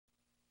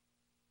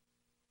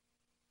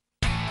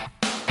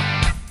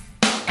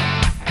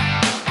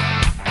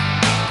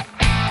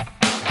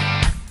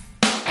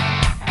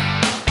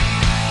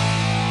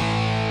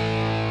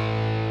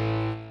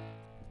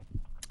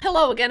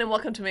Hello again and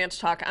welcome to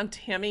ManchTalk. I'm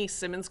Tammy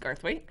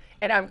Simmons-Garthwaite.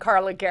 And I'm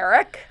Carla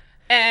Garrick.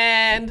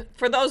 And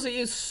for those of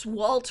you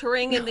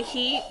sweltering in the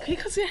heat,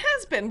 because it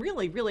has been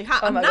really, really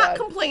hot, I'm not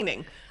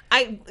complaining.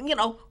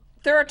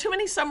 There are too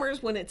many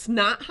summers when it's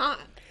not hot.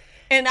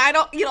 And I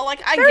don't, I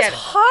get it. It's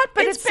hot,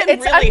 but it's been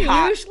really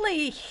hot.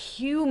 Unusually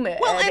humid.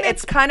 Well, and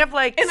it's kind of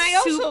like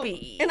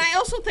soupy. And I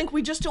also think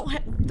we just don't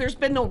there's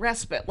been no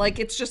respite. Like,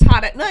 it's just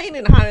hot at night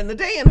and hot in the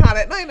day and hot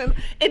at night. And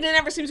it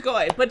never seems to go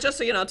away. But just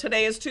so you know,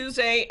 today is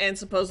Tuesday and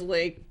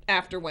supposedly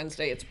after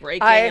Wednesday it's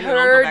breaking. I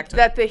heard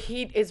that the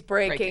heat is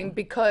breaking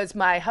because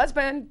my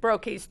husband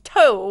broke his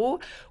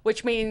toe,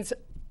 which means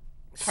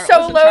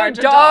solo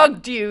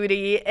dog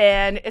duty,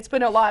 and it's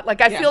been a lot.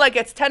 Like, I feel like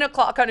it's 10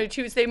 o'clock on a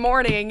Tuesday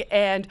morning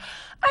and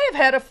I have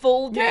had a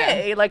full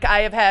day. Yeah. Like,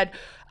 I have had,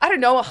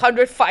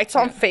 100 fights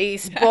on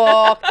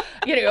Facebook.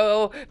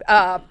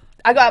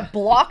 I got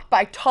blocked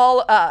by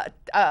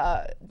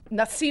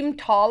Nassim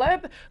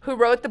Taleb, who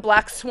wrote The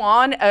Black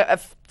Swan. I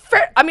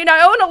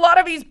own a lot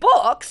of his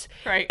books.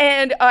 Right.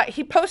 And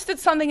he posted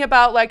something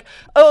about,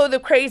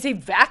 the crazy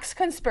vax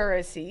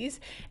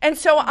conspiracies. And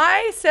so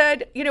I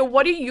said,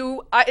 what do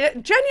you,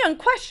 genuine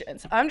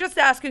questions. I'm just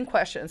asking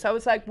questions. I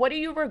was like, what do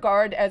you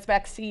regard as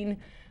vaccine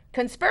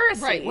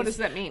conspiracies? Right. What does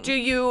that mean?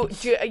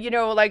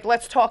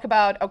 Let's talk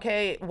about,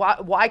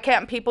 why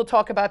can't people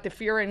talk about the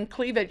fear and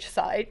cleavage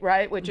site,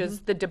 right? Which is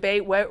the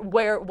debate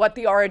what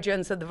the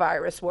origins of the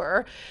virus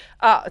were.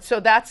 So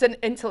that's an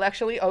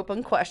intellectually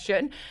open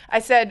question. I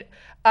said,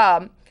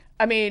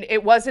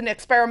 it was an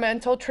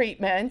experimental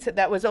treatment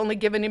that was only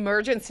given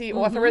emergency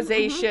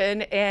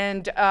authorization,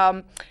 and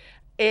that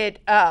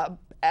the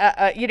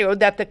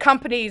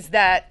companies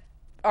that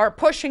are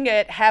pushing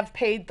it have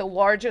paid the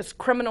largest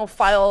criminal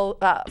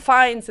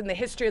fines in the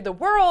history of the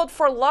world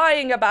for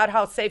lying about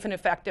how safe and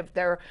effective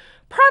their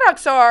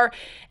products are.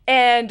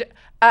 And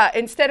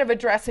instead of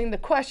addressing the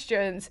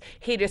questions,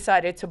 he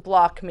decided to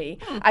block me.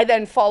 I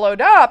then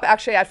followed up.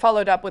 Actually, I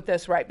followed up with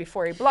this right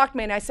before he blocked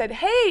me. And I said,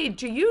 hey,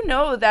 do you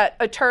know that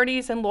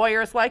attorneys and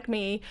lawyers like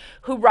me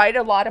who write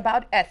a lot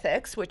about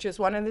ethics, which is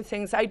one of the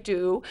things I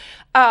do,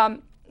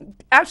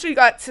 actually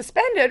got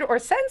suspended or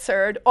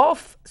censored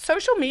off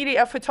social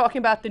media for talking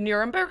about the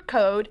Nuremberg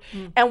Code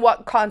and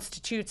what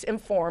constitutes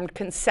informed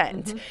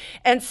consent.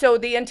 And so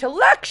the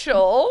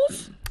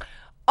intellectuals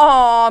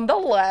on the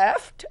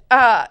left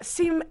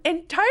seem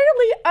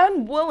entirely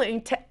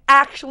unwilling to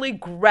actually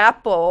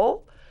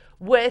grapple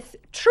with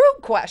true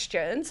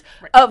questions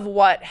of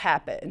what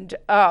happened.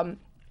 And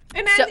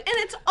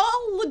it's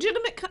all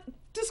legitimate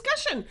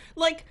discussion.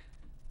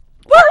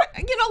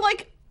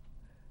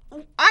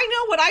 I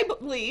know what I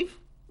believe,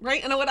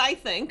 right? I know what I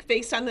think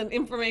based on the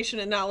information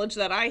and knowledge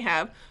that I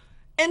have.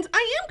 And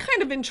I am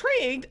kind of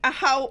intrigued at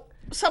how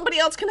somebody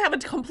else can have a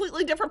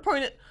completely different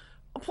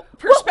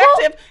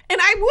perspective. And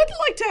I would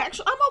like to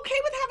I'm okay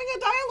with having a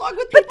dialogue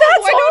with people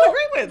who I don't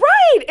agree with.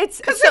 Right.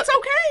 Because it's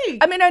okay.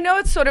 I know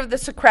it's sort of the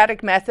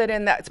Socratic method,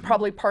 and that's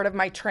probably part of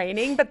my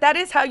training, but that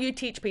is how you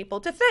teach people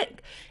to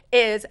think,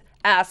 is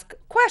ask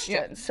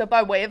questions. Yeah. So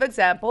by way of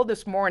example,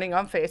 this morning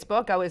on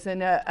Facebook, I was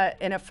in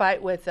a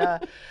fight with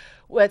I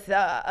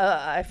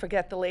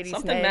forget the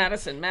lady's name.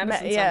 Madison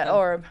something.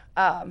 Or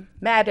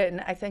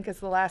Madden, I think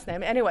is the last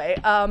name. Anyway,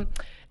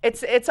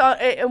 it's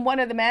in one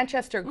of the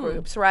Manchester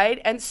groups,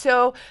 right? And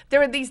so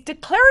there are these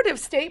declarative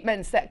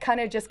statements that kind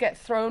of just get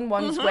thrown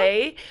one's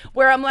way,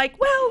 where I'm like,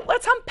 well,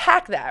 let's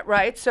unpack that,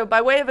 right? So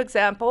by way of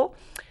example,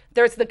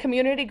 there's the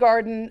community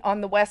garden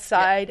on the west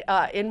side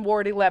in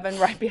Ward 11,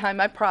 right behind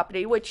my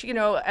property, which,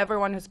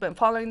 everyone who's been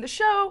following the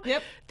show,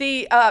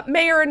 the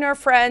mayor and her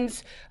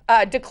friends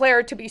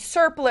declared to be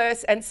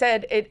surplus and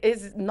said it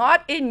is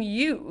not in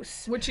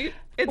use. Which is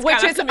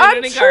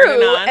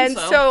untrue. And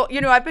so,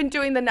 I've been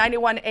doing the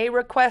 91A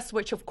request,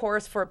 which, of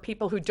course, for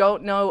people who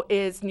don't know,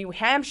 is New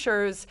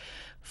Hampshire's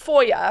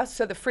FOIA,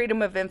 so the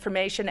Freedom of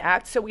Information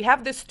Act. So we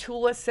have this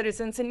tool as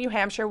citizens in New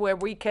Hampshire where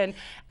we can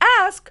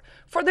ask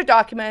for the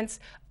documents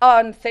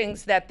on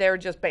things that they're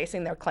just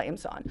basing their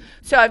claims on.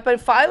 So I've been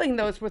filing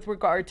those with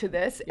regard to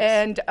this,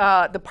 and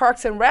the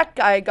Parks and Rec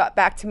guy got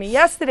back to me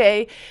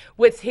yesterday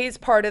with his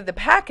part of the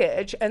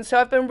package, and so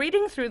I've been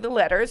reading through the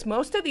letters.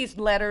 Most of these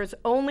letters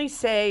only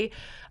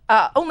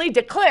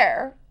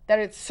declare that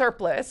it's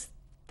surplus.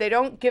 They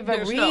don't give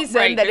a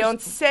reason. They don't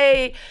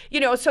say,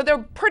 so they're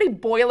pretty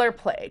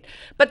boilerplate.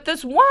 But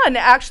this one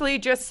actually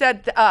just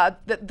said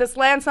this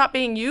land's not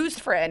being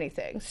used for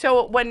anything.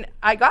 So when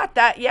I got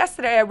that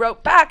yesterday, I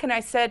wrote back and I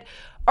said,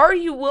 are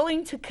you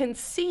willing to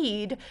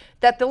concede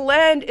that the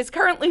land is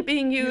currently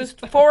being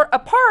used for a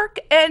park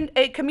and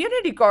a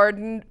community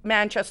garden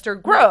Manchester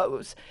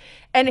grows?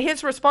 And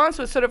his response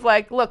was sort of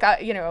like, look, I'm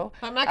not going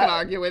to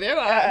argue with you.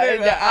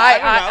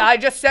 I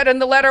just said in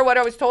the letter what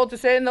I was told to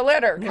say in the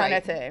letter, kind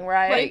of thing,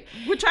 right?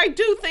 Which I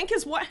do think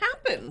is what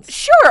happens.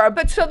 Sure,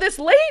 but so this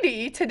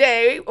lady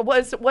today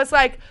was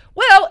like,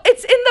 well,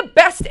 it's in the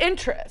best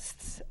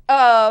interests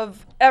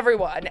of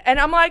everyone. And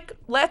I'm like,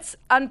 let's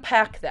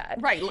unpack that.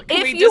 Right.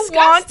 If you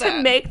want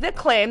to make the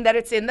claim that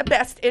it's in the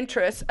best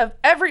interests of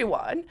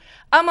everyone,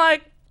 I'm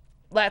like,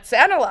 let's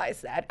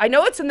analyze that. I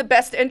know it's in the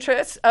best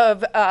interest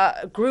of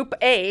Group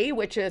A,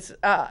 which is,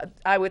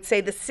 I would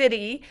say, the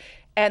city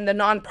and the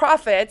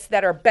nonprofits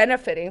that are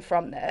benefiting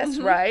from this,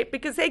 right?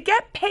 Because they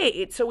get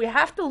paid. So we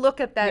have to look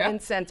at that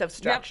incentive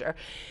structure.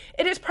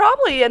 It is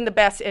probably in the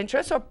best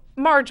interest, or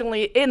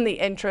marginally in the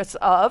interest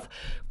of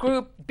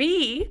Group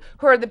B,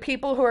 who are the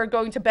people who are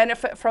going to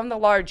benefit from the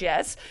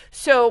largesse.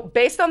 So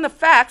based on the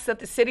facts that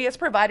the city has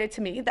provided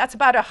to me, that's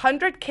about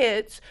 100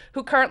 kids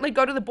who currently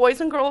go to the Boys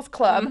and Girls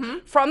Club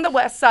from the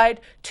west side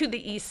to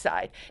the east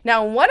side.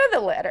 Now, in one of the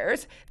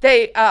letters,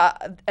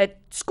 a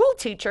school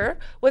teacher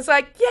was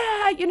like,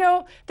 yeah, you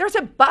know, there's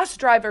a bus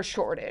driver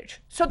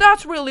shortage. So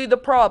that's really the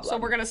problem. So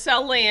we're going to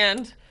sell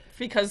land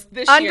because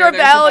this year there's a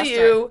bus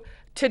undervalue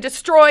to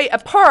destroy a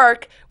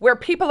park where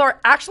people are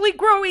actually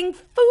growing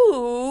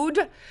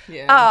food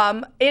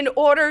in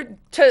order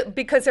to,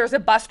 because there's a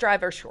bus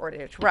driver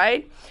shortage,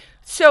 right?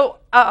 So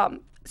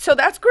so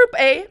that's Group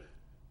A.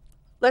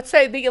 Let's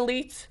say the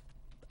elites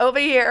over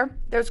here.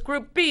 There's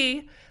Group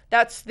B.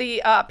 That's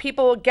the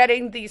people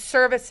getting these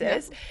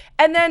services. Yep.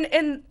 And then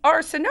in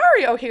our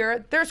scenario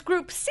here, there's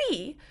Group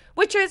C,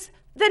 which is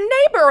the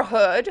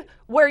neighborhood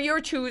where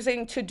you're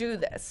choosing to do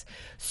this.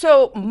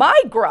 So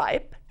my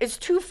gripe is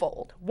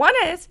twofold. One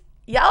is,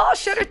 y'all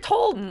should have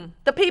told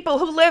the people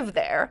who live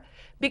there,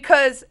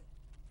 because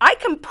I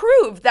can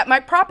prove that my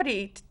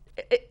property,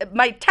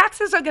 my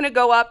taxes are going to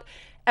go up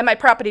and my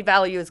property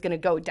value is going to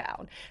go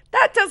down.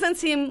 That doesn't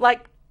seem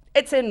like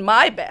it's in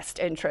my best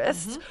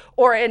interests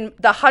or in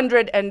the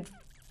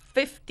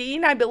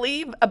 115, I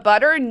believe,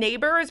 abutter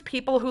neighbors,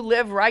 people who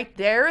live right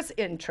there's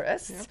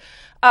interests.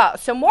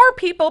 So more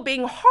people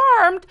being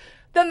harmed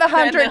than the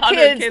 100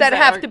 kids that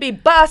have to be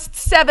bused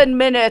 7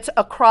 minutes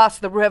across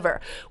the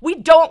river. We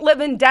don't live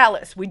in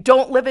Dallas. We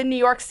don't live in New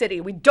York City.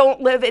 We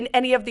don't live in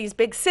any of these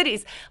big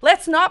cities.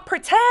 Let's not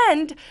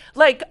pretend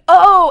like,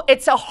 oh,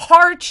 it's a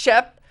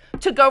hardship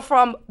to go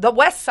from the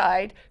west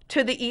side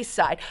to the east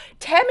side.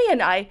 Tammy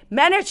and I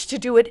managed to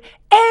do it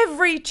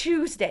every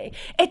Tuesday.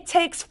 It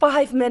takes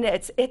 5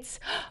 minutes. It's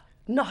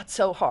not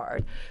so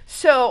hard.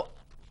 So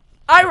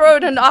I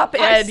wrote an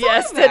op-ed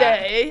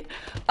yesterday,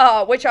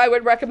 which I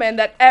would recommend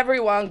that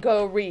everyone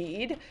go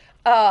read.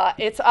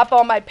 It's up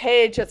on my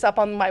page. It's up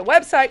on my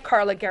website,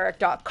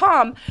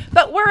 carlagarrick.com.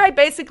 But where I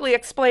basically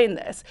explain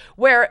this,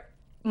 where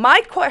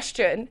my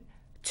question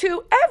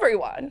to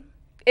everyone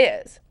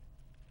is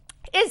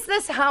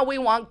this how we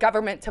want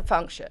government to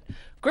function?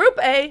 Group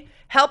A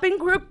helping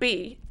Group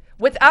B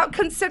without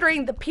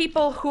considering the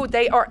people who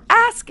they are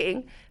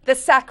asking the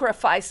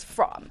sacrifice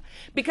from,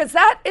 because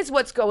that is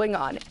what's going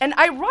on. And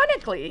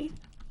ironically,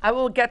 I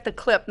will get the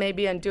clip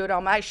maybe and do it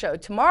on my show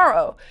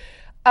tomorrow.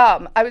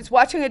 I was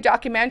watching a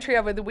documentary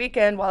over the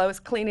weekend while I was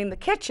cleaning the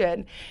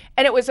kitchen,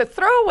 and it was a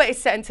throwaway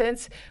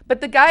sentence,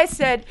 but the guy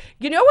said,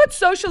 you know what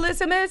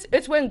socialism is?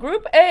 It's when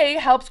Group A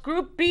helps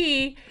Group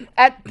B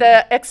at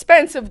the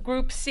expense of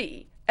Group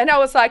C. And I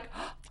was like,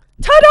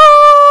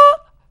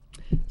 ta-da!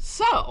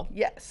 So,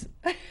 yes.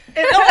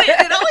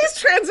 it always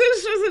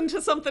transitions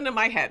into something in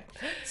my head.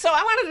 So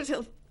I wanted to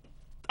tell,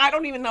 I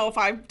don't even know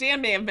if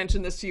Dan may have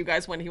mentioned this to you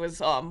guys when he was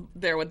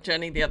there with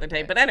Jenny the other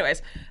day. But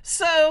anyways,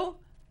 so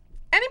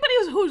anybody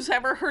who's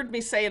ever heard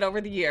me say it over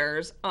the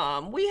years,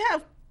 we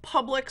have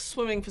public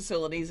swimming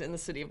facilities in the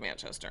city of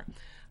Manchester.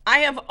 I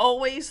have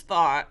always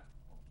thought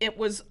it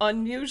was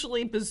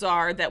unusually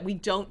bizarre that we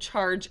don't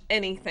charge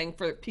anything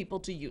for people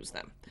to use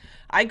them.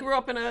 I grew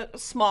up in a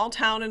small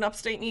town in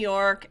upstate New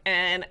York,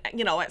 and,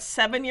 you know, at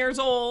 7 years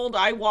old,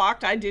 I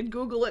did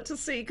Google it to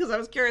see because I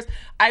was curious.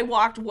 I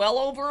walked well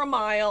over a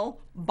mile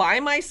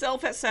by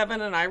myself at 7,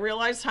 and I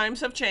realized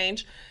times have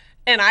changed,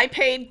 and I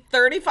paid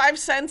 35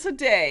 cents a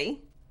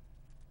day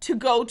to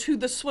go to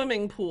the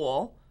swimming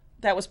pool.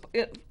 That was,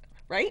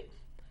 right?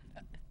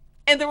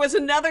 And there was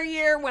another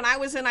year when I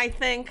was in, I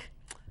think,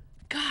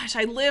 gosh,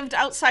 I lived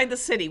outside the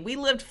city. We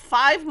lived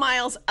 5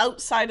 miles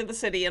outside of the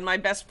city, and my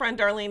best friend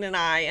Darlene and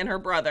I and her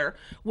brother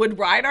would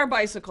ride our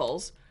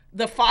bicycles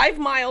the 5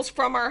 miles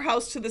from our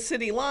house to the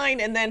city line,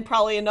 and then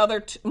probably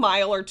another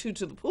mile or two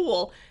to the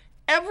pool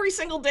every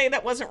single day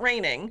that wasn't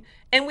raining.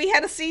 And we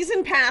had a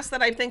season pass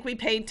that I think we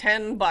paid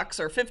 $10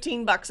 or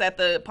 $15 at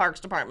the Parks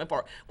Department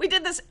for. We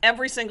did this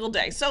every single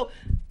day. So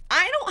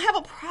I don't have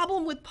a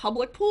problem with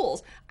public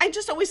pools. I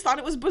just always thought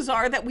it was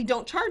bizarre that we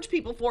don't charge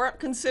people for it,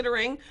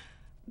 considering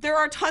there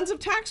are tons of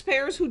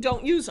taxpayers who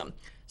don't use them.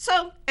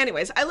 So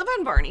anyways, I live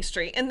on Varney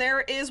Street, and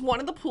there is one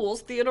of the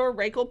pools, Theodore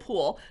Rakel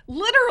Pool,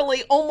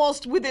 literally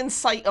almost within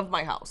sight of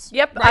my house.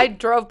 Yep, right? I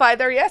drove by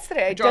there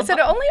yesterday. Does it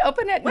only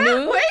open at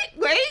noon? Wait.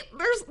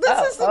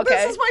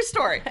 This is my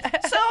story.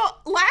 So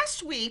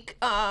last week,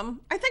 I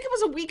think it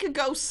was a week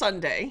ago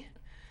Sunday,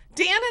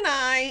 Dan and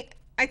I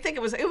think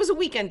it was a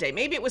weekend day.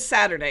 Maybe it was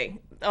Saturday.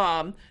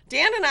 Dan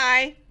and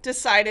I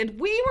decided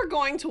we were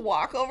going to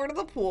walk over to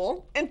the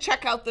pool and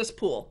check out this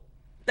pool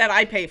that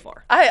I pay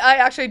for. I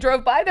actually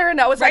drove by there,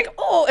 and I was like,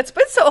 oh, it's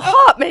been so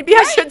hot. Maybe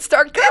I should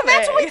start coming. And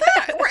that's what we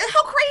thought.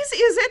 How crazy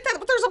is it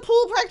that there's a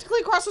pool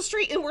practically across the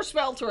street and we're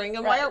sweltering,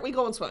 and why aren't we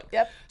going swimming?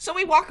 Yep. So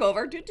we walk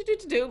over,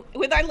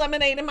 with our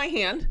lemonade in my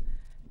hand.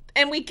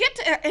 And we get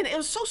to, and it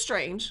was so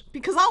strange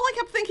because all I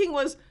kept thinking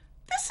was,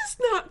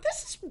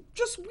 this is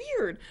just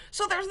weird.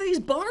 So there's these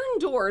barn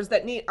doors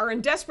that are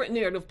in desperate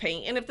need of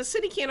paint. And if the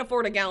city can't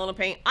afford a gallon of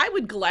paint, I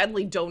would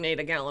gladly donate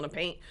a gallon of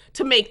paint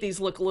to make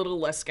these look a little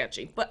less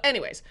sketchy. But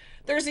anyways,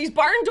 there's these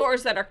barn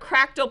doors that are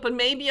cracked open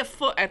maybe a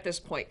foot at this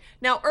point.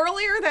 Now,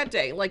 earlier that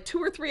day, like 2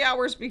 or 3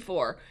 hours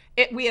before,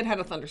 we had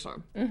a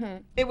thunderstorm.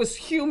 It was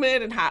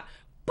humid and hot,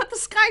 but the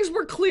skies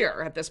were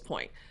clear at this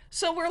point.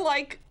 So we're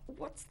like,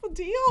 what's the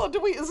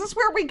deal? Is this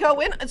where we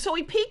go in? And so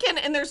we peek in,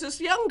 and there's this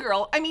young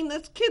girl. I mean,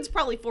 this kid's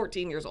probably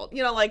 14 years old.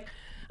 You know, like,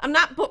 I'm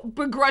not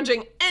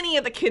begrudging any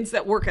of the kids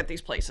that work at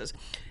these places.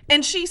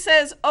 And she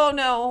says, oh,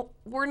 no,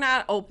 we're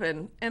not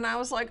open. And I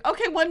was like,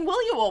 okay, when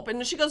will you open?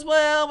 And she goes,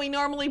 well, we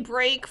normally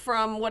break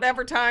from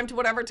whatever time to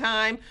whatever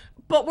time,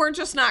 but we're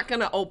just not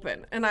going to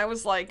open. And I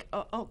was like,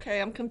 oh,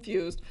 okay, I'm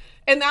confused.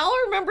 And all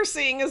I remember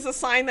seeing is a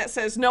sign that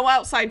says no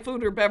outside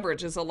food or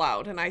beverage is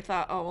allowed. And I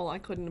thought, oh, well, I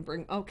couldn't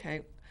bring,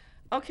 okay,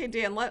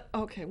 Dan,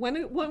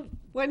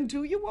 when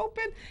do you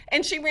open?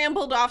 And she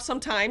rambled off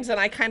sometimes, and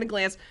I kind of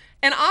glanced,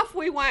 and off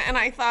we went, and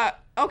I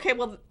thought, okay,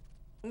 well,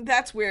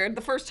 that's weird.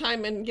 The first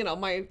time in,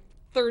 my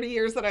 30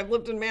 years that I've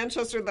lived in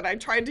Manchester that I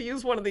tried to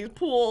use one of these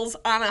pools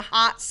on a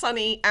hot,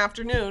 sunny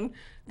afternoon,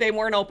 they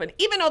weren't open.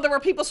 Even though there were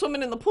people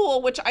swimming in the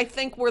pool, which I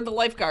think were the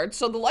lifeguards.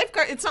 So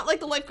it's not like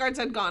the lifeguards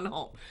had gone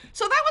home.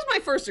 So that was my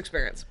first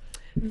experience.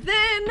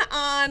 Then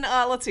on,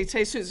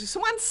 today's Tuesday.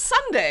 So on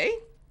Sunday,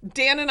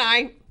 Dan and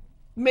I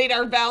made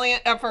our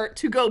valiant effort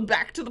to go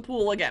back to the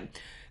pool again,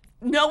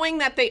 knowing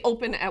that they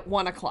open at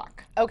 1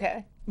 o'clock.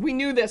 Okay. We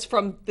knew this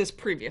from this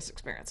previous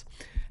experience.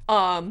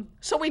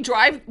 So we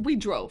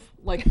drove,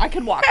 like I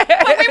could walk,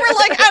 but we were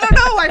like, I don't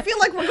know, I feel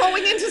like we're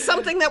going into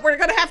something that we're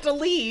going to have to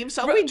leave.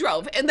 So we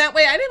drove, and that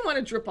way I didn't want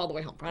to drip all the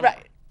way home.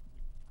 Right.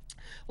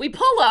 We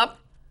pull up,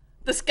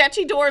 the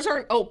sketchy doors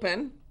aren't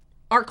open,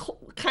 are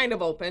kind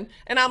of open,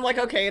 and I'm like,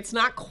 okay, it's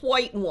not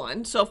quite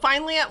 1. So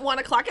finally at 1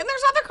 o'clock, and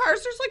there's other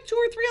cars, there's like 2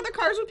 or 3 other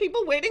cars with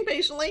people waiting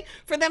patiently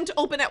for them to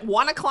open at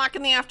 1 o'clock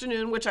in the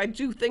afternoon, which I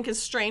do think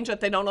is strange that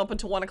they don't open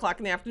till 1 o'clock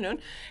in the afternoon.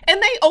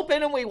 And they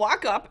open, and we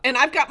walk up, and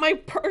I've got my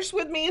purse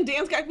with me, and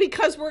Dan's got,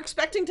 because we're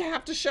expecting to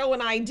have to show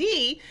an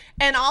ID,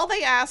 and all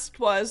they asked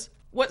was,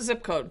 what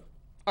zip code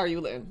are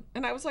you in?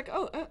 And I was like,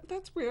 oh,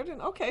 that's weird,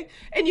 and okay.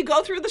 And you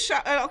go through the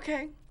shop,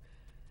 okay.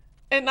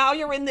 And now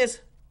you're in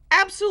this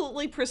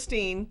absolutely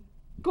pristine,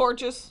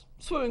 gorgeous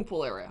swimming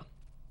pool area.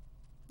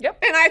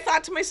 Yep. And I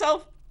thought to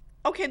myself,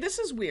 okay, this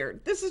is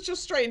weird. This is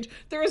just strange.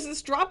 There is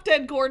this drop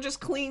dead, gorgeous,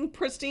 clean,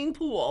 pristine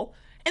pool,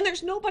 and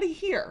there's nobody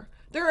here.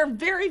 There are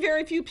very,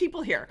 very few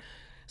people here.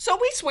 So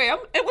we swam.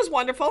 It was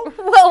wonderful.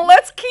 Well,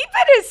 let's keep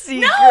it a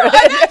secret. No, and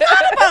I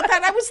thought about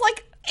that. I was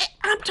like,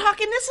 I'm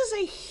talking, this is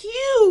a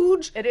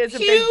huge, it is a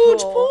huge big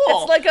pool.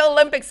 It's like an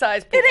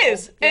Olympic-sized pool. It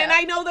is. Yeah. And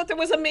I know that there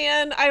was a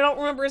man, I don't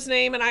remember his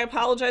name, and I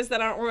apologize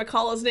that I don't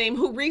recall his name,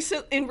 who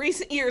in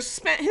recent years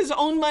spent his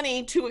own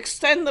money to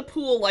extend the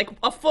pool like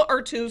a foot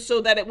or 2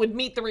 so that it would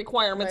meet the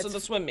requirements of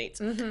the swim meets.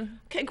 Mm-hmm.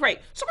 Okay, great.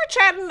 So we're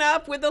chatting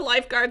up with the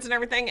lifeguards and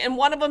everything, and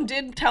one of them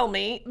did tell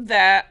me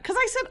that, because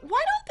I said,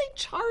 why don't they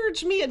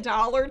charge me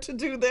 $1 to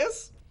do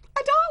this?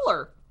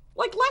 $1.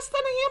 Like less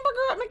than a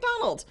hamburger at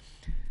McDonald's.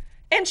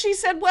 And she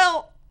said,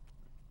 well,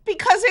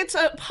 because it's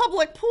a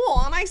public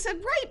pool. And I said,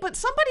 right, but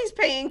somebody's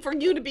paying for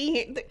you to be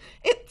here.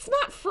 It's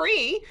not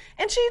free.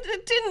 And she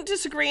didn't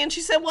disagree. And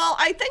she said, well,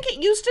 I think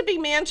it used to be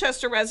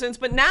Manchester residents,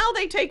 but now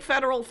they take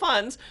federal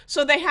funds,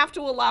 so they have to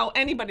allow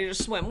anybody to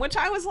swim, which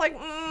I was like,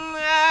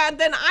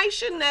 then I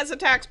shouldn't, as a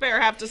taxpayer,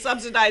 have to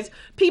subsidize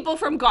people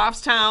from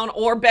Goffstown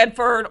or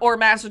Bedford or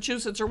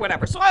Massachusetts or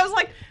whatever. So I was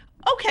like,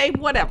 okay,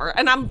 whatever.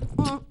 And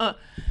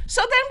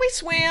So then we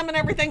swam and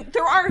everything.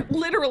 There are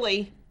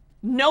literally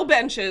no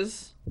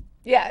benches.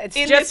 Yeah, it's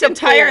in just this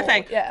entire pool.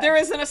 thing. Yeah. There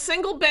isn't a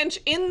single bench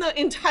in the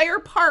entire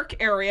park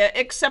area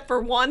except for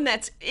one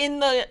that's in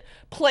the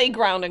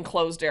playground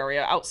enclosed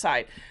area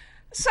outside.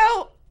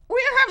 So we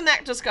were having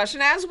that discussion.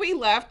 As we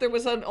left, there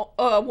was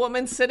a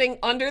woman sitting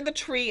under the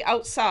tree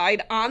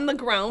outside on the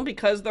ground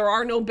because there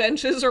are no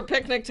benches or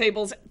picnic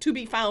tables to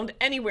be found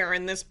anywhere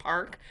in this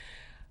park,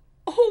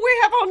 who we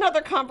have another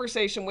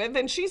conversation with,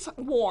 and she's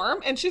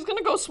warm, and she's going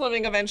to go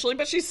swimming eventually,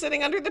 but she's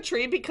sitting under the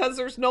tree because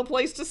there's no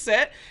place to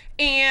sit,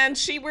 and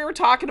we were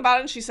talking about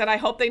it, and she said, I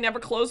hope they never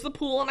close the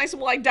pool, and I said,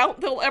 well, I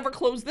doubt they'll ever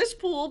close this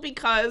pool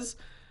because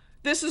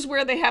this is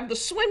where they have the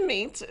swim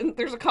meets, and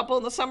there's a couple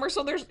in the summer,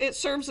 so it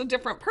serves a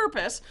different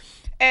purpose.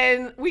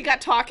 And we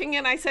got talking,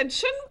 and I said,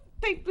 shouldn't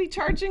they be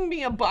charging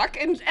me $1?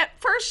 And at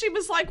first she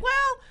was like,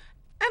 well,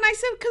 and I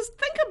said, because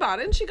think about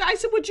it, and I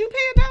said, would you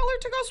pay $1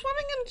 to go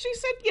swimming? And she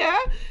said, yeah.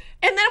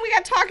 And then we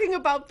got talking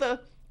about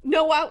the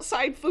no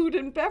outside food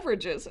and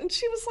beverages. And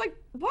she was like,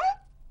 what?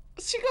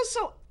 She goes,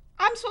 so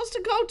I'm supposed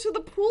to go to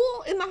the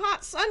pool in the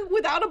hot sun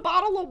without a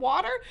bottle of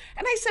water?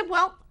 And I said,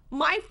 well,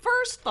 my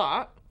first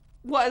thought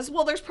was,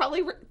 well, there's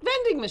probably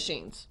vending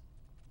machines.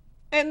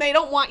 And they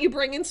don't want you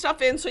bringing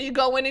stuff in, so you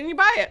go in and you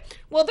buy it.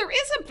 Well, there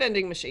is a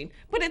vending machine,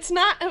 but it's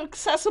not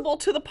accessible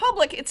to the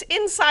public. It's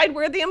inside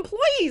where the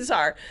employees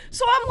are.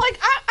 So I'm like,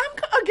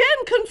 I'm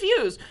again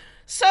confused.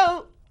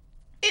 So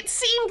it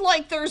seemed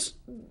like there's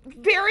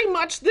very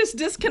much this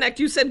disconnect.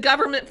 You said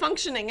government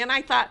functioning, and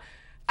I thought,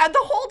 the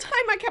whole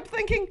time I kept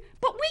thinking,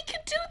 but we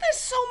could do this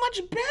so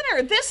much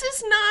better. This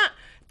is not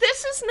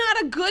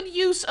a good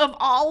use of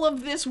all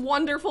of this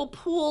wonderful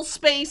pool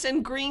space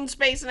and green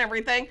space and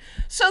everything.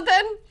 So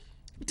then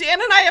Dan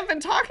and I have been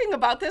talking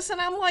about this,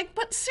 and I'm like,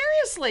 but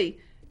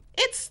seriously,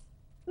 it's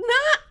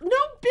no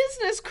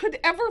business could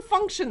ever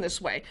function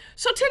this way.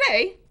 So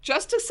today,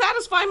 just to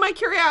satisfy my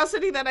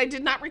curiosity that I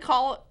did not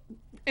recall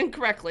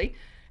incorrectly,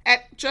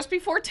 at just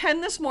before 10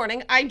 this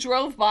morning, I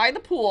drove by the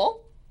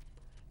pool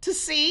to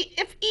see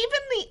if even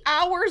the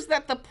hours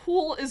that the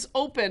pool is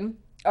open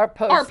Are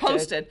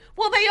posted.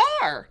 Well, they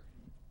are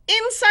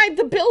inside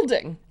the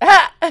building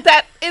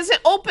that isn't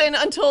open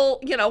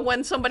until,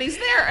 when somebody's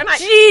there. And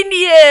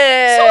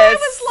Genius! So I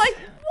was like,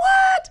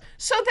 what?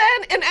 So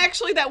then, and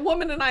actually that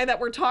woman and I that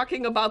were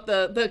talking about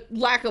the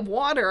lack of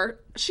water,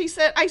 she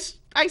said, I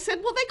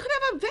said, well, they could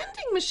have a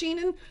vending machine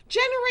and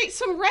generate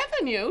some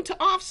revenue to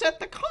offset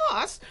the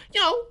cost,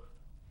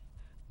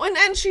 And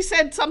then she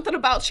said something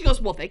about, she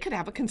goes, well, they could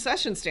have a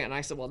concession stand.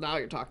 I said, well, now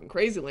you're talking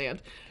crazy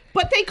land.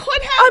 But they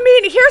could have. I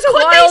mean, here's a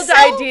wild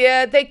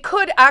idea. They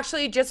could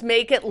actually just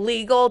make it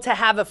legal to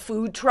have a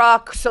food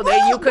truck so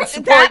that you could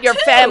support your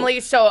family.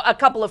 So a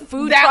couple of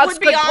food trucks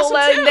could pull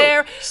in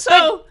there.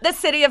 So but the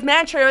city of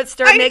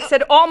Manchester makes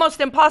it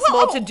almost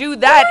impossible to do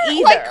that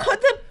either. Like,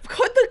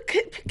 could the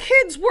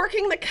kids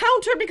working the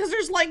counter, because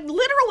there's like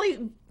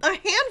literally a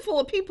handful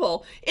of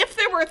people. If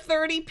there were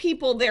 30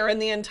 people there in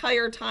the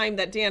entire time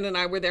that Dan and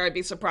I were there, I'd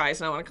be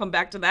surprised. And I want to come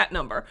back to that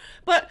number.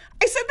 But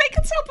I said they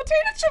could sell potato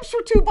chips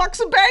for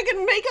 $2 a bag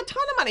and make a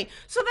ton of money.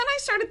 So then I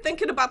started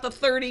thinking about the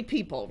 30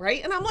 people,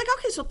 right? And I'm like,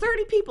 okay, so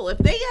 30 people, if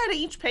they had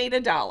each paid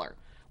 $1,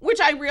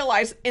 which I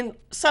realize in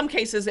some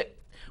cases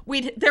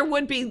there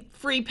would be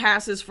free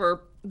passes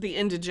for the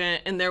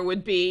indigent, and there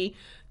would be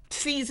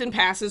season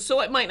passes,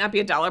 so it might not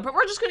be $1, but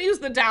we're just going to use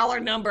the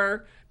dollar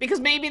number because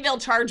maybe they'll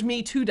charge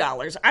me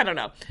 $2. I don't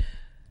know.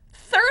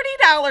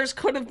 $30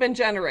 could have been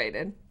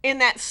generated in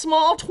that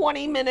small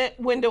 20-minute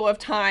window of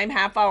time,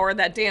 half hour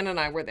that Dan and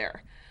I were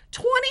there.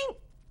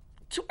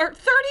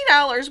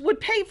 $30 would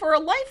pay for a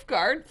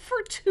lifeguard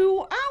for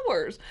 2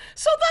 hours.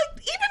 So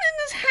even in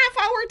this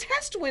half-hour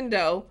test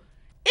window,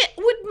 it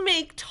would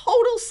make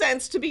total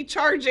sense to be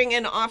charging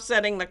and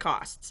offsetting the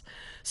costs.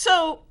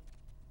 So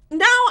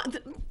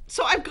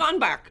I've gone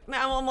back.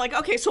 Now I'm like,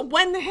 okay, so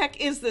when the heck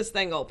is this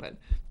thing open?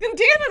 And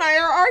Dan and I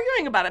are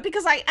arguing about it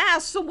because I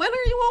asked, so when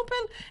are you open?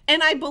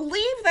 And I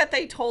believe that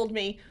they told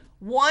me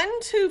 1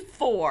 to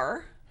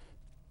 4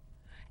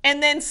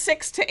 and then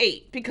 6 to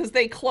 8 because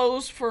they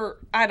close for,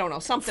 I don't know,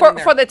 something in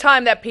there. For the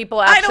time that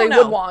people actually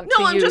would want to use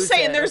it. No, I'm just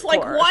saying there's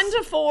like 1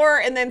 to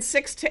 4 and then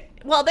 6 to,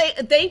 well,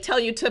 they tell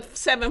you to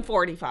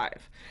 7:45.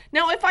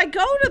 Now, if I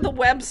go to the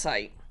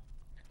website,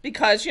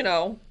 because,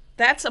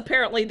 that's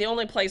apparently the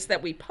only place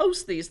that we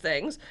post these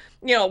things,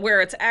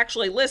 where it's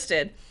actually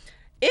listed.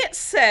 It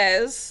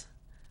says,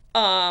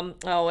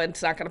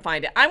 it's not going to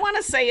find it. I want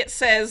to say it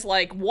says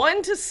like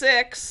 1 to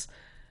 6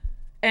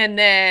 and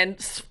then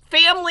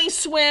family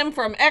swim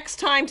from X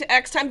time to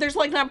X time. There's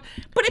like,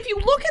 but if you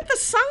look at the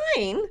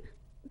sign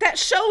that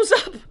shows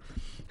up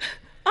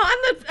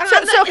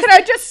So can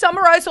I just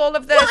summarize all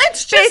of this? Well,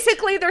 it's just,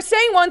 basically they're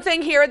saying one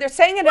thing here, they're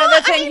saying another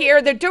thing here,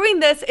 they're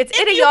doing this. It's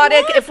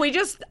idiotic. If we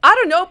just, I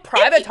don't know,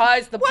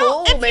 privatize the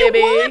pool, maybe.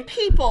 If you want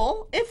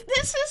people, if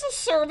this is a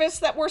service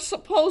that we're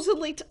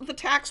supposedly the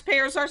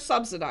taxpayers are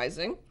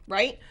subsidizing,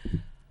 right?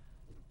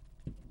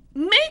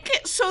 Make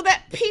it so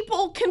that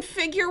people can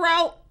figure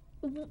out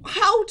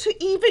how to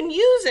even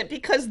use it,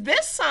 because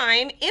this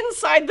sign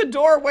inside the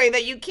doorway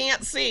that you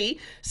can't see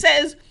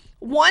says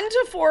 1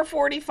 to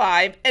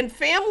 4:45 and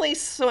family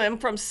swim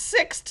from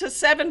 6 to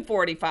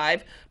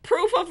 7:45.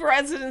 Proof of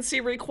residency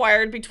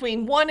required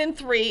between 1 and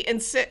 3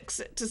 and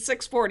 6 to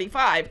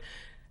 6:45.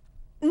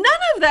 None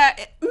of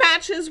that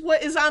matches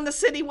what is on the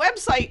city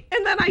website.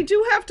 And then I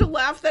do have to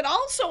laugh that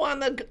also on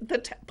the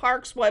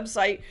park's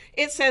website,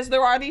 it says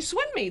there are these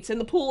swim meets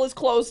and the pool is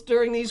closed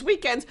during these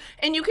weekends.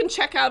 And you can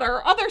check out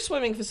our other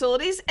swimming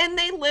facilities, and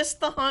they list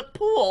the Hunt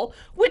pool,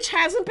 which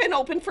hasn't been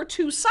open for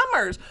 2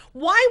 summers.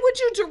 Why would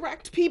you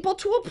direct people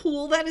to a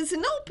pool that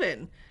isn't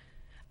open?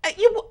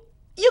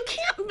 You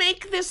can't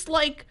make this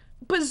like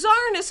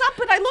bizarreness up.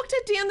 But I looked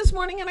at Dan this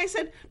morning and I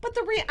said, but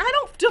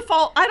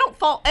I don't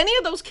fault any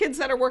of those kids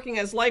that are working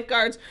as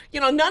lifeguards.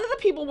 None of the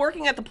people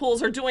working at the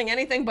pools are doing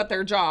anything but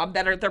their job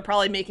they're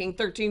probably making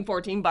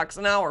 $13-14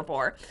 an hour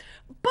for.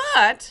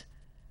 But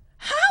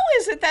how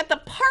is it that the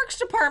Parks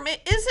Department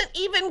isn't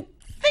even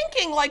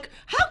thinking like,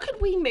 how could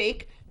we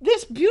make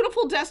this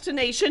beautiful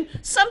destination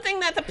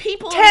something that the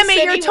people in the city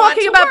Tammy, you're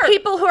talking about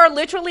people who are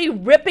literally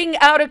ripping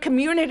out a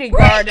community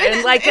garden.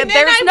 And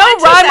there's no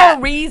rhyme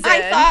or reason.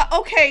 I thought,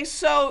 okay,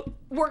 so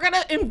we're going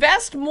to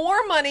invest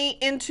more money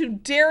into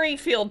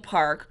Dairyfield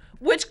Park,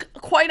 which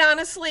quite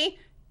honestly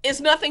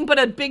is nothing but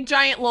a big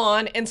giant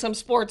lawn and some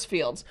sports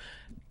fields.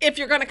 If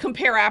you're going to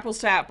compare apples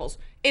to apples,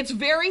 it's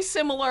very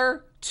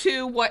similar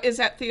to what is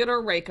at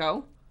Theodore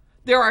Waco.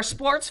 There are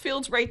sports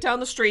fields right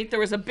down the street.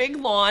 There is a big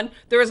lawn.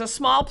 There is a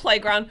small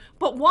playground.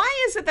 But why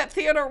is it that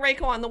Theodore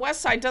Waco on the west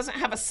side doesn't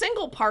have a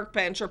single park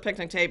bench or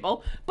picnic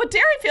table, but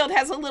Derryfield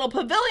has a little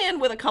pavilion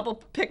with a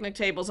couple picnic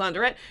tables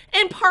under it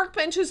and park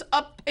benches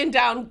up and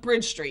down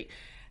Bridge Street?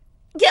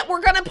 Yet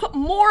we're going to put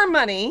more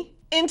money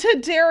into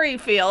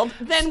Derryfield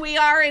than we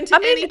are into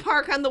any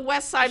park on the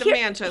west side of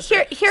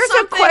Manchester. Here's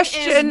Something a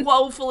question. is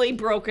woefully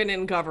broken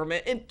in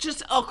government,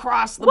 just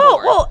across the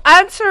board. Well,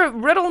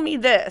 riddle me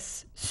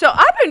this. So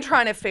I've been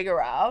trying to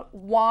figure out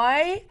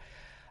why.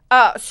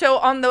 So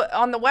on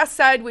the west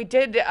side, we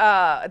did.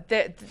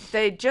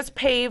 They just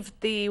paved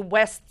the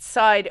west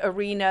side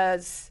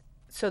arenas.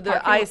 So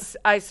the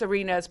ice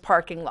arena's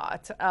parking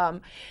lot,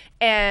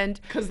 and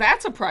because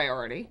that's a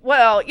priority.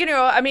 Well,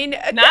 I mean,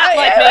 not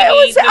like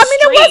maybe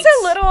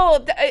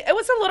it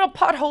was a little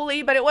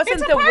potholy, but it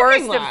wasn't the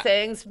worst of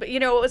things. But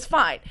it was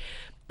fine.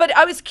 But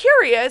I was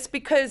curious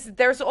because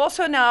there's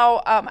also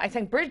now, I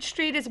think Bridge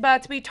Street is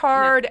about to be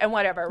tarred and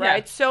whatever,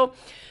 right? Yeah. So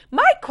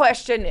my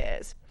question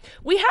is,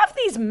 we have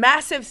these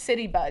massive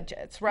city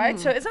budgets, right?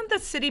 So isn't the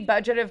city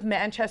budget of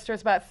Manchester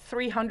is about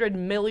 $300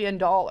 million,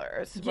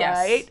 right?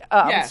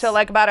 Yes. So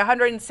like about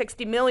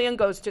 160 million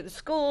goes to the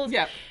schools,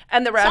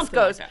 and the rest Something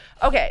goes. Like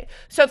okay,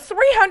 so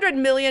 $300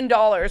 million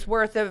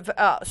worth of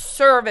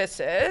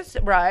services,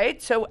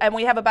 right? So, and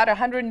we have about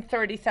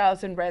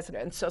 130,000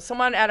 residents. So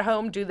someone at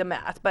home do the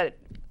math, but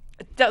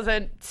it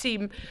doesn't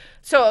seem.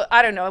 So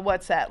I don't know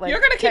what's that like.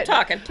 You're gonna keep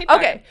talking.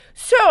 Okay,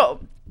 so.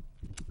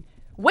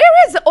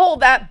 Where is all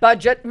that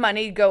budget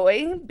money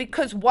going?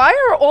 Because why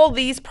are all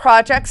these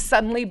projects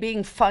suddenly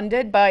being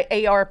funded by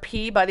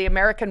ARP, by the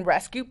American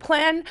Rescue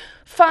Plan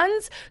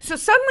funds? So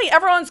suddenly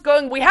everyone's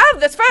going, we have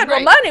this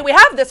federal money, we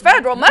have this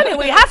federal money,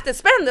 we have to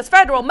spend this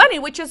federal money,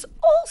 which is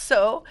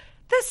also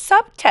the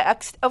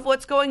subtext of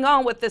what's going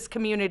on with this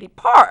community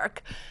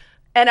park.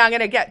 And I'm going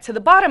to get to the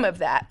bottom of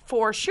that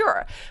for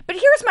sure. But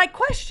here's my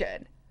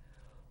question.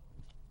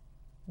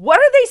 What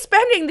are they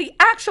spending the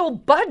actual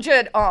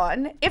budget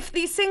on if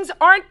these things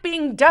aren't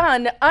being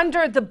done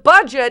under the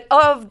budget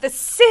of the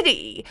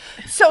city?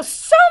 So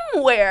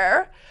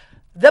somewhere,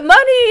 the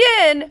money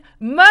in,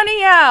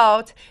 money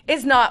out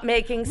is not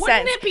making sense.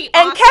 Wouldn't it be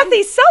awesome? And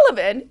Kathy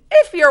Sullivan,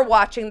 if you're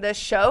watching this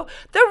show,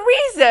 the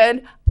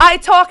reason I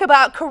talk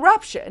about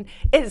corruption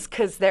is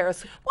because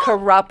there's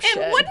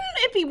corruption. And wouldn't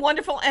it be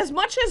wonderful, as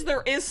much as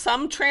there is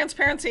some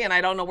transparency, and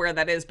I don't know where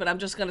that is, but I'm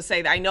just going to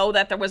say that I know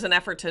that there was an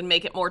effort to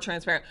make it more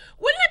transparent.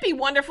 Wouldn't it be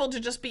wonderful to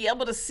just be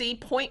able to see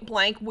point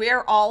blank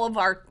where all of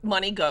our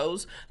money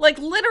goes? Like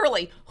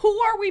literally, who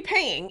are we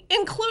paying,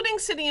 including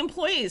city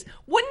employees?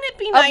 Wouldn't it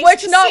be nice of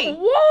which to not see?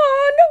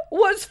 one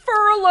was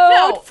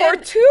furloughed for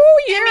 2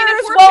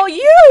 years while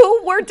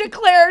you were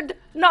declared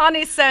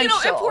non-essential.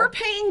 If we're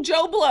paying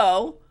Joe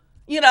Blow,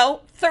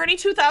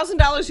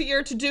 $32,000 a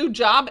year to do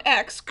job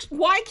X,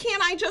 why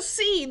can't I just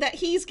see that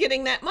he's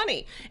getting that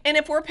money? And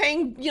if we're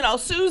paying,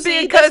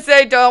 Susie. Because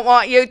they don't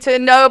want you to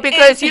know,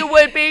 because you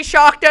would be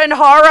shocked and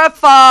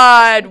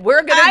horrified.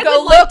 We're going to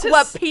go look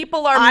what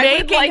people are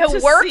making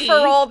who work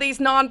for all these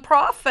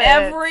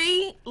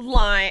nonprofits.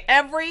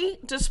 Every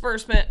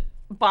disbursement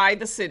by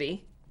the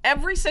city,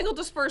 every single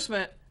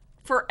disbursement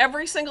for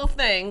every single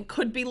thing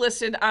could be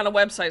listed on a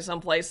website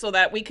someplace so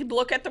that we could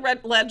look at the red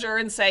ledger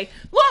and say,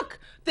 look,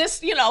 this,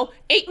 $8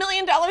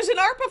 million in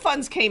ARPA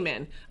funds came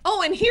in.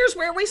 Oh, and here's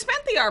where we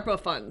spent the ARPA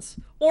funds.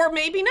 Or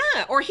maybe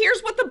not. Or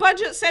here's what the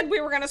budget said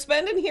we were going to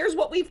spend, and here's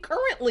what we've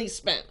currently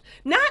spent.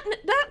 Not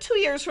 2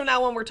 years from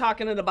now when we're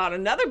talking about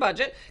another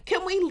budget.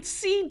 Can we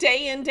see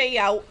day in, day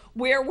out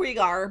where we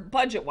are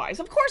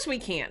budget-wise? Of course we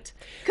can't.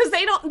 Because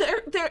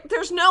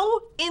there's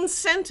no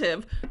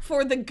incentive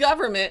for the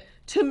government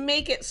to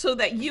make it so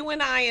that you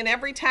and I and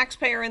every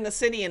taxpayer in the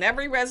city and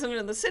every resident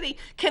of the city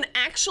can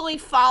actually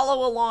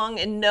follow along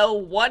and know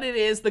what it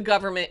is the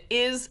government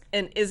is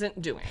and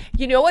isn't doing.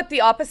 You know what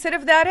the opposite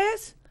of that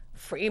is?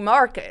 Free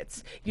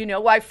markets. You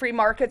know why free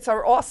markets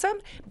are awesome?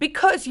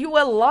 Because you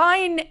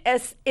align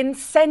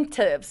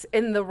incentives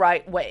in the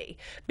right way.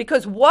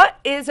 Because what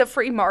is a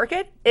free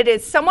market? It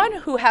is someone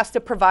who has to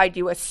provide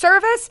you a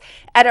service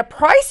at a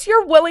price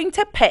you're willing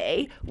to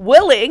pay,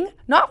 willing,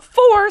 not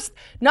forced,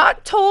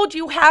 not told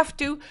you have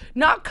to,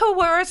 not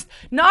coerced,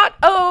 not,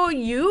 oh,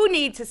 you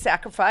need to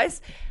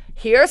sacrifice.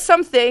 Here's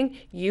something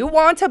you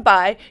want to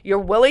buy, you're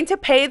willing to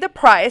pay the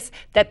price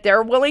that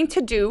they're willing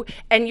to do,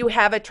 and you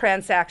have a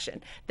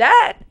transaction.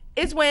 That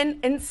is when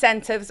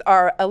incentives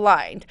are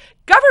aligned.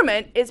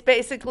 Government is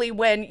basically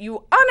when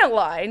you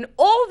unalign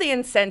all the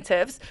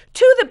incentives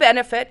to the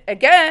benefit,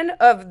 again,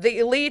 of the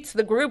elites,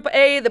 the group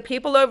A, the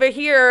people over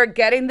here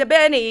getting the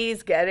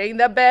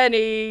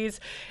bennies,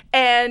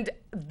 and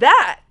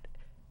that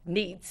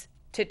needs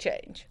to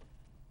change.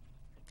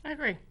 I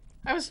agree.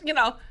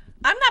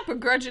 I'm not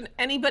begrudging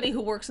anybody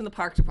who works in the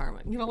park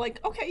department.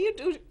 Okay, you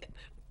do.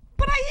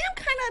 But I am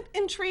kind of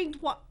intrigued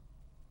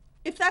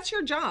if that's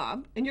your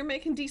job and you're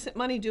making decent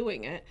money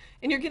doing it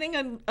and you're getting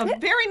a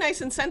very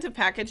nice incentive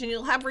package and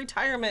you'll have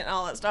retirement and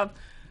all that stuff.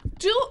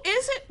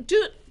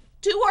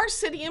 do our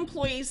city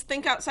employees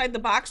think outside the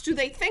box? Do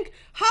they think,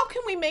 how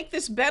can we make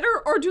this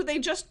better? Or do they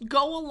just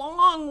go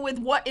along with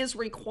what is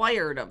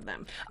required of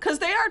them? Because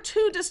they are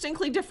two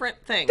distinctly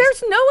different things.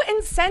 There's no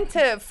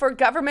incentive for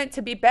government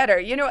to be better,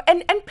 you know,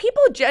 and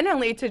people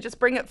generally, to just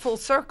bring it full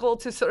circle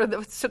to sort of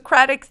the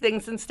Socratic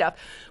things and stuff,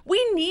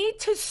 we need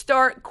to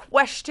start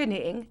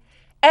questioning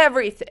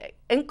everything,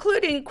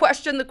 including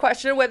question the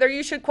question of whether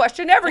you should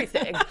question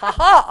everything.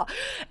 Ha.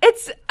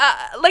 It's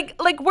like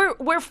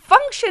we're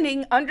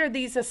functioning under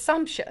these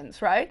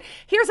assumptions, right?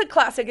 Here's a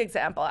classic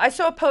example. I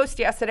saw a post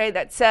yesterday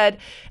that said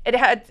it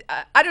had,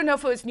 I don't know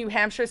if it was New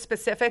Hampshire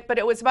specific, but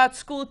it was about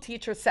school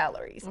teacher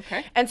salaries.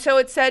 Okay. And so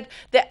it said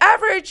the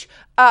average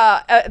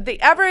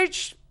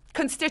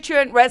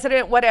constituent,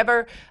 resident,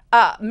 whatever,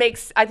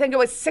 makes, I think it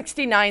was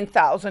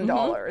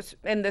 $69,000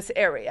 in this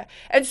area.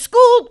 And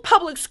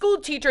public school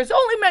teachers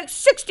only make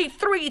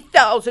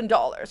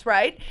 $63,000,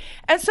 right?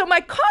 And so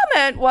my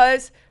comment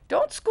was,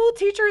 don't school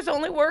teachers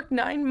only work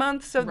 9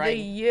 months of the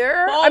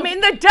year? Well, I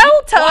mean, the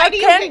delta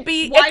can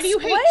be explained. Why do you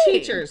hate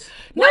teachers?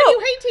 Why do you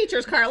hate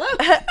teachers, Carla?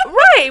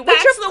 Right, which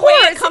That's of the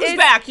course way it comes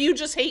back. You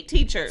just hate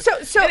teachers.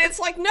 So and it's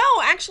like, no,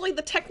 actually,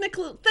 the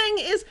technical thing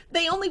is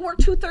they only work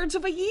 2/3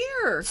 of a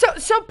year.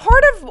 So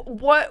part of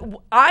what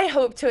I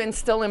hope to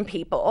instill in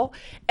people,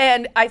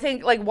 and I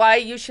think like why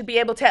you should be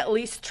able to at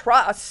least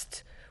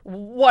trust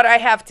what I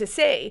have to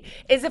say,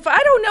 is if I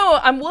don't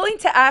know, I'm willing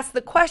to ask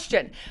the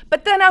question,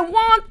 but then I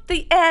want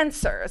the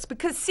answers,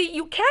 because see,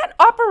 you can't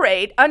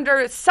operate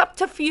under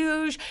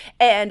subterfuge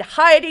and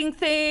hiding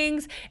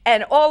things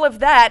and all of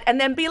that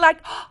and then be like,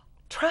 oh,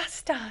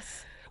 trust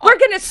us. We're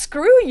going to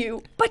screw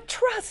you, but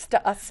trust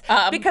us,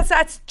 because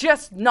that's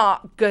just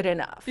not good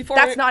enough.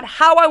 That's not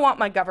how I want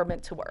my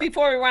government to work.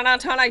 Before we run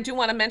out of time, I do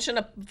want to mention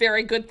a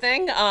very good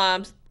thing.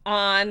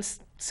 On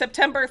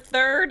September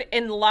 3rd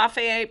in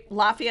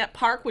Lafayette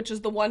Park, which is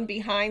the one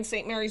behind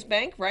St. Mary's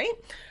Bank, right?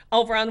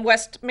 Over on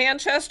West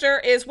Manchester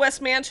is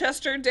West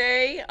Manchester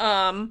Day.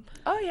 Oh,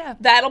 yeah.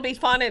 That'll be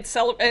fun. And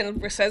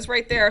it says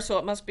right there, so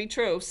it must be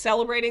true,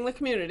 celebrating the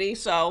community.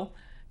 So,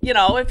 you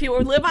know, if you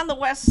live on the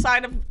west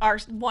side of our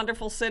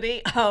wonderful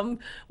city,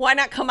 why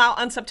not come out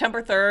on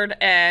September 3rd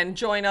and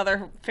join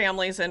other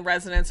families and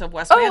residents of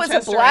West Manchester? Oh, it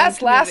was a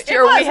blast last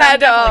year.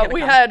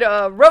 We had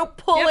rope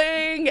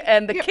pulling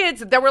and the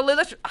kids. There were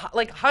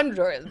like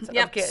hundreds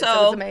of kids. So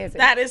it was amazing.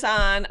 That is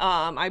on,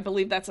 I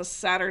believe that's a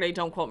Saturday.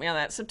 Don't quote me on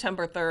that.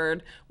 September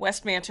 3rd,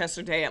 West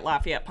Manchester Day at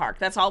Lafayette Park.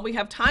 That's all we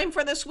have time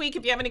for this week.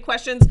 If you have any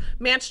questions,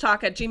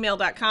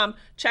 ManchTalk@gmail.com.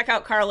 Check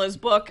out Carla's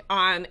book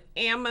on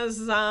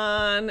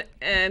Amazon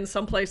and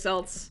someplace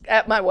else.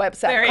 At my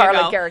website,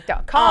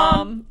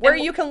 carlagarrick.com, where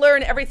you can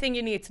learn everything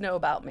you need to know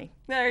about me.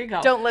 There you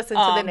go. Don't listen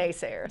to the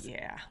naysayers.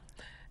 Yeah.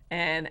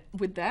 And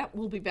with that,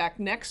 we'll be back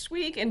next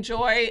week.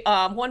 Enjoy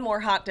one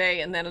more hot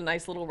day and then a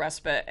nice little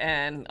respite.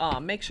 And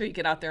make sure you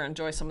get out there and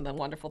enjoy some of the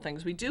wonderful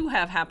things we do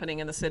have happening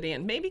in the city.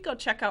 And maybe go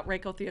check out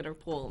Rayco Theater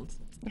Pool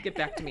and get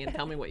back to me and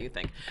tell me what you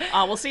think.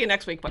 We'll see you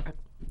next week. Bye.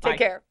 Take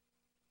care.